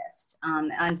exists.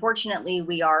 Unfortunately,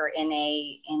 we are in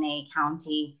a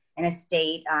county, in a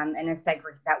state,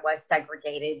 that was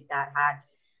segregated, that had,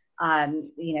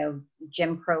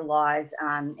 Jim Crow laws,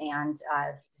 and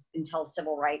until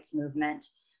civil rights movement.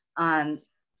 But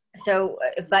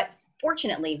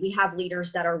fortunately, we have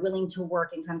leaders that are willing to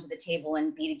work and come to the table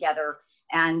and be together,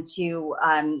 and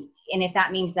if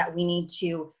that means that we need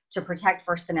to protect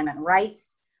First Amendment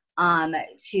rights,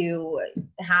 to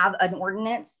have an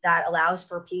ordinance that allows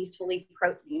for peacefully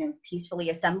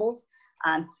assembling,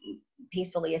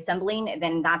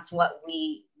 then that's what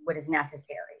is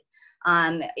necessary.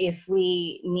 If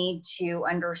we need to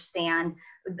understand,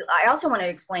 I also want to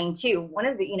explain too, one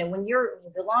of the, when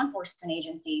the law enforcement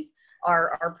agencies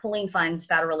are pulling funds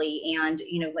federally, and,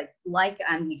 like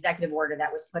the executive order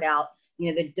that was put out,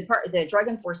 the Drug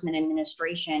Enforcement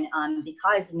Administration,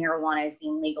 because marijuana is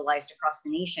being legalized across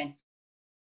the nation,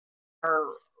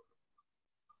 are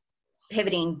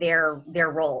pivoting their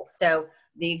role. So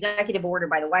the executive order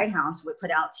by the White House would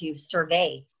put out to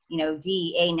survey,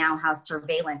 DEA now has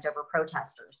surveillance over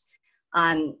protesters,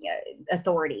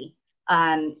 authority.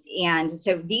 And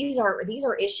so these are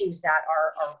issues that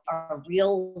are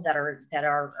real, that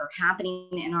are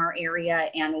happening in our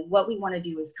area. And what we want to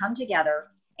do is come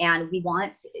together, and we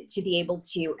want to be able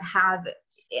to have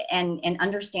and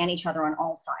understand each other on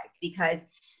all sides, because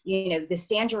the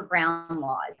stand your ground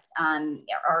laws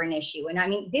are an issue. And I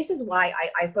mean, this is why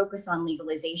I focus on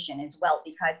legalization as well,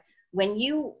 because when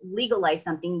you legalize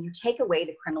something, you take away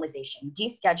the criminalization,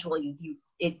 deschedule,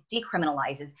 it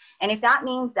decriminalizes. And if that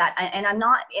means that, and I'm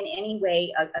not in any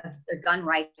way a gun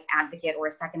rights advocate or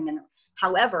a Second Amendment,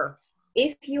 however,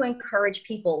 if you encourage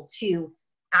people to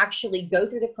actually go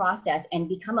through the process and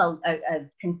become a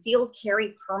concealed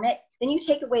carry permit, then you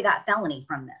take away that felony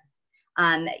from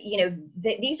them.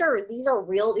 These are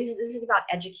real. This is about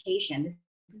education. This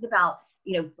is about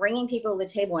bringing people to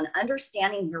the table and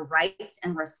understanding your rights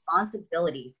and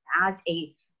responsibilities as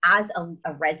a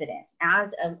resident,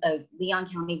 as a Leon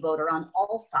County voter on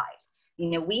all sides.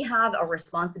 We have a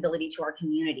responsibility to our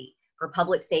community for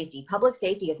public safety. Public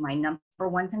safety is my number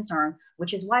one concern,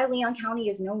 which is why Leon County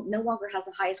is no longer has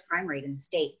the highest crime rate in the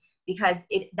state, because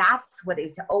that's what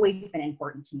has always been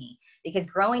important to me. Because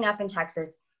growing up in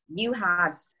Texas, you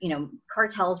had,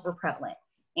 cartels were prevalent.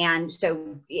 And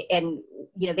so,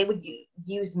 they would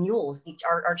use mules,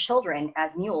 our children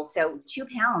as mules. So 2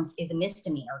 pounds is a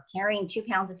misdemeanor. Carrying 2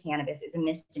 pounds of cannabis is a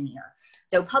misdemeanor.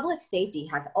 So public safety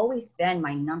has always been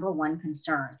my number one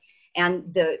concern.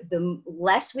 And the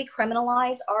less we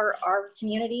criminalize our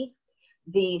community,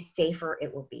 the safer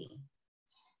it will be.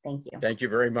 Thank you. Thank you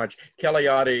very much. Kelly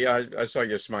Otte, I saw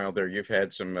you smile there. You've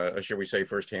had some, shall we say,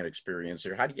 firsthand experience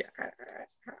here. How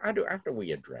do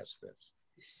we address this?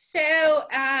 So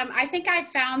I think I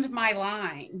found my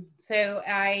line. So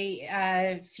I,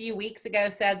 a few weeks ago,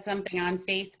 said something on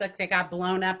Facebook that got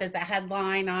blown up as a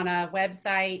headline on a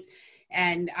website.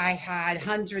 And I had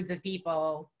hundreds of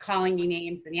people calling me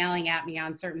names and yelling at me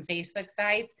on certain Facebook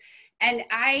sites. And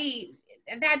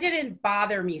that didn't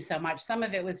bother me so much. Some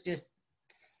of it was just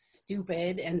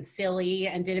stupid and silly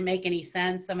and didn't make any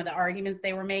sense, some of the arguments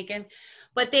they were making.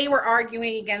 But they were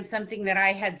arguing against something that I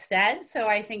had said. So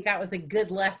I think that was a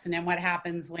good lesson in what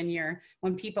happens when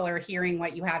people are hearing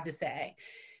what you have to say.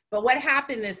 But what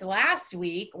happened this last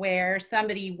week, where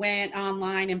somebody went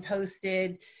online and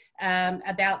posted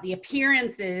about the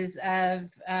appearances of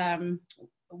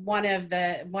one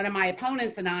of my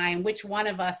opponents and I, and which one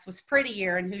of us was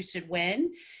prettier and who should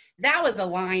win. That was a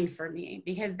line for me,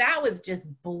 because that was just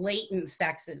blatant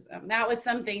sexism. That was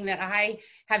something that I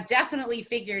have definitely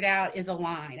figured out is a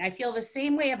line. I feel the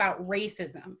same way about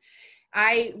racism.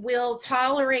 I will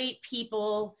tolerate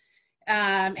people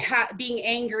being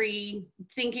angry,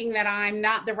 thinking that I'm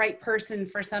not the right person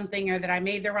for something, or that I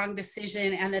made the wrong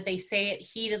decision, and that they say it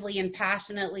heatedly and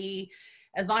passionately,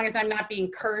 as long as I'm not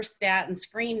being cursed at and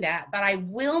screamed at. But I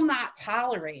will not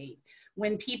tolerate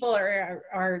when people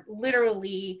are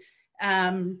literally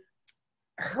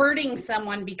hurting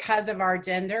someone because of our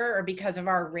gender or because of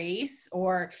our race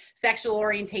or sexual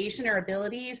orientation or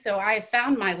abilities. So I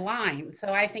found my line.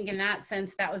 So I think in that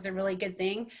sense, that was a really good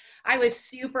thing. I was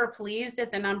super pleased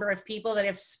at the number of people that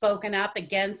have spoken up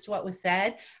against what was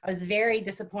said. I was very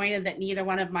disappointed that neither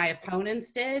one of my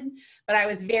opponents did, but I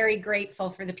was very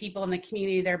grateful for the people in the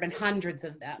community. There have been hundreds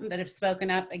of them that have spoken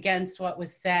up against what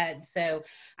was said. So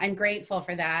I'm grateful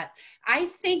for that. I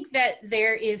think that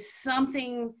there is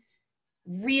something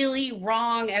really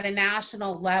wrong at a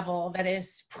national level that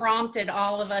has prompted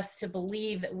all of us to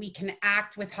believe that we can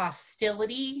act with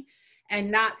hostility and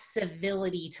not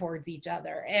civility towards each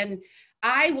other. And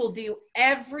I will do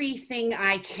everything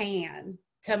I can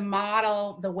to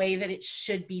model the way that it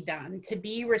should be done, to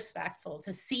be respectful,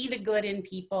 to see the good in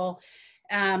people,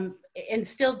 and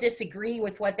still disagree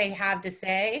with what they have to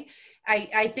say.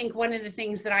 I think one of the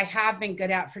things that I have been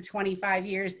good at for 25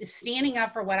 years is standing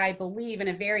up for what I believe in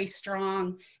a very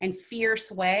strong and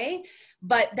fierce way,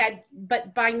 but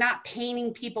by not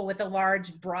painting people with a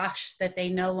large brush that they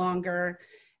no longer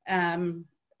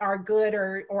are good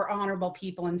or honorable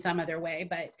people in some other way.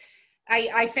 But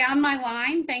I found my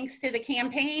line thanks to the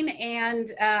campaign,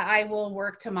 and I will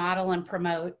work to model and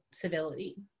promote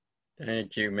civility.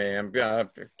 Thank you, ma'am.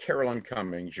 Carolyn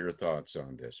Cummings, your thoughts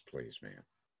on this, please, ma'am.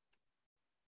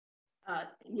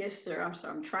 Yes, sir. I'm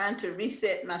sorry. I'm trying to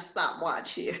reset my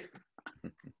stopwatch here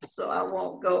so I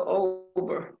won't go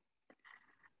over.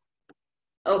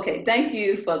 Okay, thank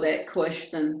you for that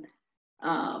question.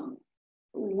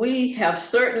 We have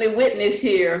certainly witnessed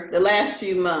here the last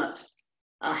few months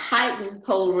a heightened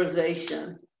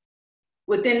polarization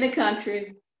within the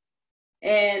country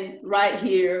and right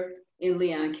here in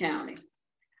Leon County.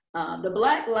 The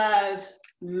Black Lives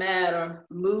Matter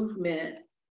movement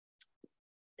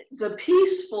is a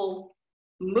peaceful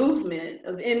movement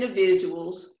of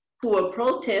individuals who are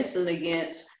protesting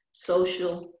against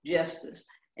social justice.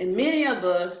 And many of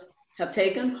us have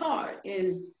taken part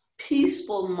in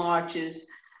peaceful marches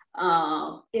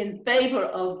in favor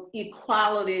of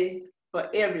equality for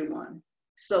everyone.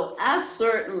 So I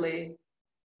certainly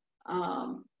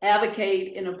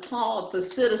advocate and applaud for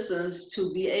citizens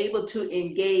to be able to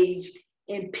engage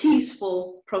in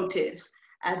peaceful protests.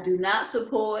 I do not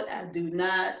support, I do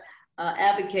not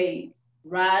advocate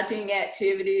rioting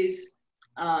activities.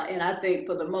 And I think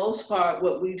for the most part,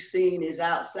 what we've seen is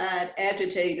outside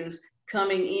agitators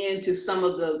coming into some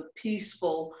of the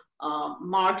peaceful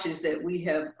marches that we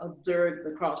have observed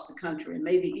across the country, and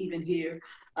maybe even here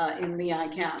in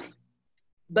Leon County.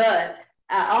 But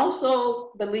I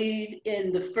also believe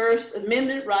in the First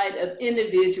Amendment right of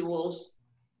individuals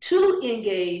to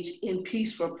engage in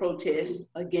peaceful protest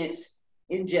against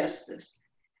injustice.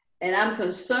 And I'm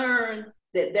concerned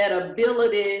that that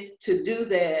ability to do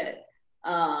that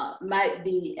might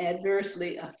be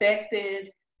adversely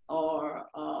affected or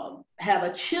have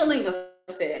a chilling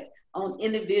effect on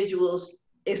individuals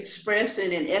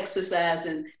expressing and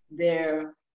exercising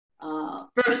their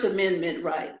First Amendment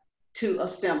right to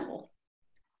assemble.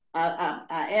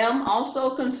 I am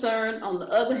also concerned, on the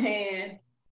other hand,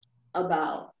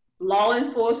 about law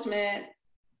enforcement,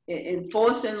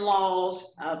 enforcing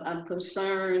laws. I'm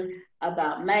concerned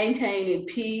about maintaining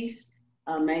peace,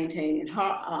 maintaining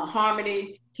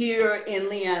harmony here in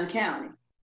Leon County.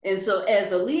 And so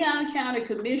as a Leon County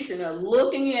Commissioner,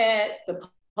 looking at the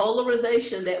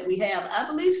polarization that we have, I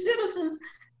believe citizens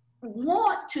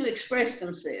want to express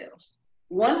themselves.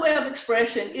 One way of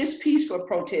expression is peaceful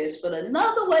protest, but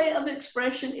another way of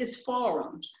expression is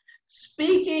forums.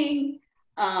 Speaking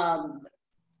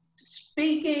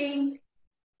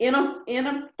in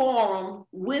a forum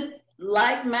with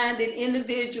like-minded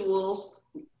individuals,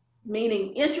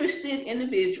 meaning interested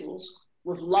individuals,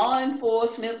 with law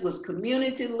enforcement, with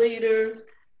community leaders,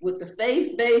 with the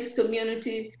faith-based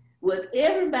community, with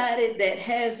everybody that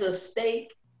has a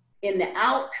stake in the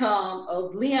outcome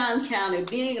of Leon County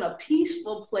being a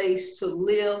peaceful place to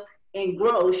live and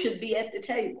grow, should be at the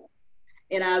table.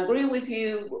 And I agree with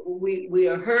you, we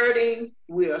are hurting,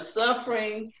 we are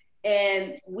suffering,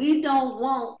 and we don't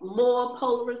want more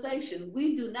polarization.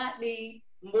 We do not need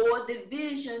more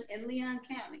division in Leon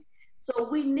County. So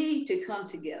we need to come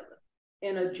together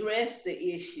and address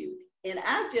the issue. And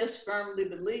I just firmly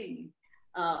believe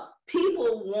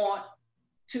people want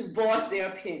to voice their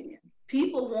opinion.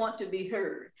 People want to be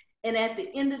heard. And at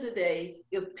the end of the day,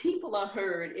 if people are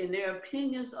heard and their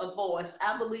opinions are voiced,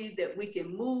 I believe that we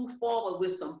can move forward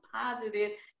with some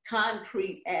positive,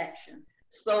 concrete action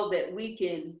so that we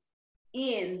can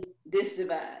in this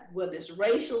divide, whether it's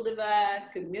racial divide,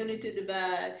 community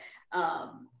divide.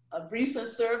 A recent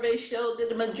survey showed that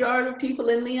the majority of people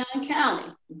in Leon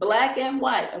County, Black and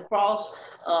white, across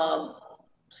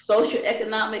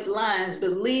socioeconomic lines,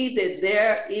 believe that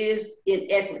there is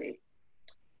inequity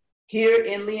here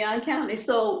in Leon County.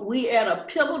 So we're at a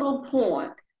pivotal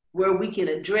point where we can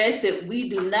address it. We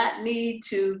do not need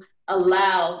to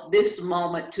allow this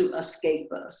moment to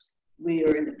escape us. We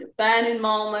are in a defining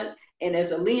moment. And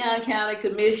as a Leon County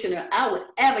Commissioner, I would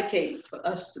advocate for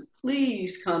us to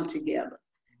please come together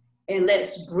and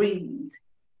let's breathe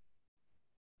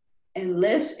and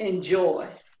let's enjoy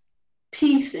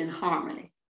peace and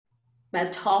harmony by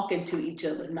talking to each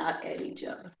other, not at each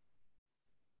other.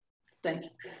 Thank you.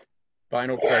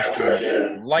 Final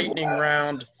question, lightning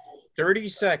round, 30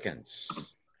 seconds.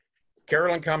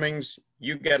 Carolyn Cummings,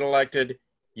 you get elected.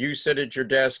 You sit at your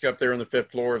desk up there on the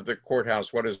 5th floor of the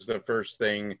courthouse. What is the first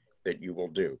thing that you will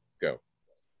do? Go.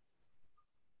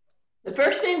 The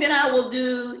first thing that I will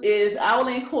do is I will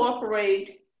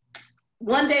incorporate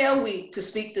one day a week to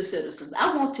speak to citizens.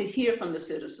 I want to hear from the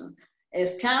citizens.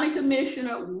 As county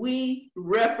commissioner, we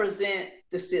represent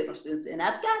the citizens, and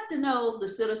I've got to know the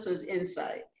citizens'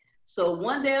 insight. So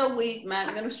one day a week, my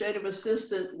administrative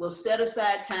assistant will set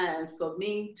aside time for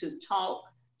me to talk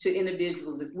to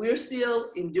individuals. If we're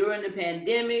still enduring the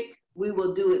pandemic, we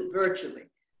will do it virtually,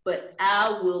 but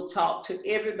I will talk to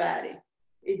everybody.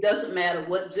 It doesn't matter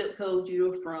what zip code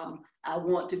you're from. I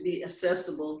want to be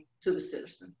accessible to the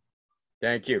citizen.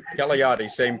 Thank you. Kelly Otte,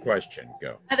 same question.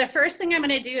 Go. The first thing I'm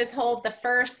going to do is hold the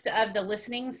first of the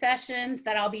listening sessions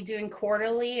that I'll be doing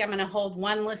quarterly. I'm going to hold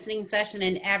one listening session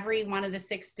in every one of the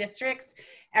 6 districts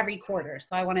every quarter.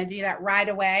 So I want to do that right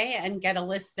away and get a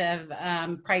list of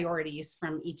priorities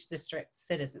from each district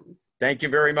citizens. Thank you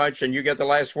very much. And you get the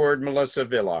last word, Melissa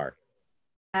Villar.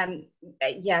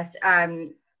 Yes.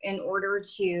 In order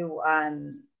to,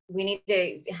 we need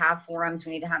to have forums,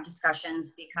 we need to have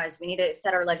discussions, because we need to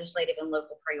set our legislative and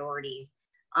local priorities.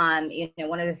 You know,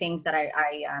 one of the things that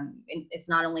it's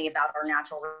not only about our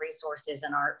natural resources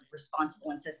and our responsible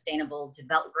and sustainable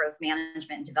growth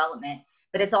management and development,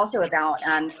 but it's also about,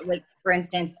 like, for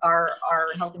instance, our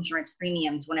health insurance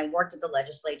premiums. When I worked at the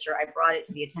legislature, I brought it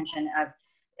to the attention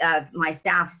of my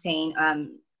staff, saying,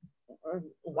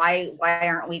 why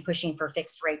aren't we pushing for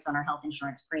fixed rates on our health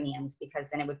insurance premiums? Because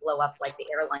then it would blow up like the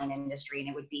airline industry and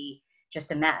it would be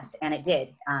just a mess. And it did.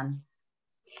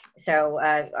 So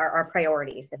our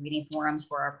priorities, that we need forums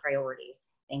for our priorities.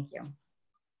 Thank you.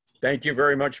 Thank you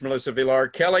very much, Melissa Villar.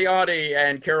 Kelly Otte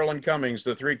and Carolyn Cummings,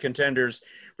 the 3 contenders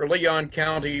for Leon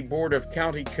County Board of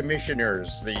County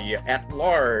Commissioners, the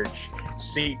at-large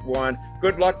seat 1.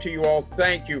 Good luck to you all.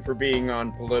 Thank you for being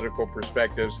on Political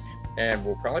Perspectives. And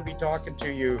we'll probably be talking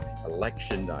to you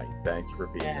election night. Thanks for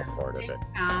being a part of it.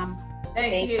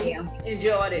 Thank you.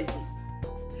 Enjoyed it.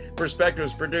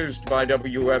 Perspectives produced by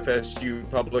WFSU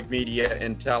Public Media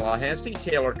in Tallahassee.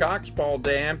 Taylor Cox, Paul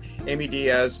Dam, Amy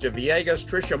Diaz de Villegas,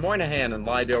 Tricia Moynihan, and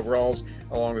Lydell Rawls,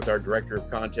 along with our Director of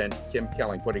Content, Kim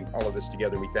Kelling, putting all of this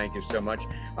together. We thank you so much.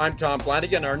 I'm Tom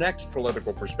Flanigan. Our next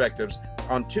Political Perspectives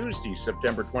on Tuesday,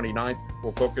 September 29th,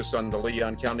 will focus on the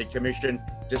Leon County Commission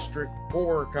District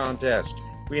 4 contest.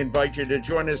 We invite you to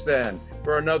join us then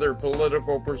for another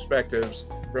Political Perspectives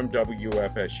from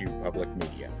WFSU Public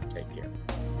Media. Take care.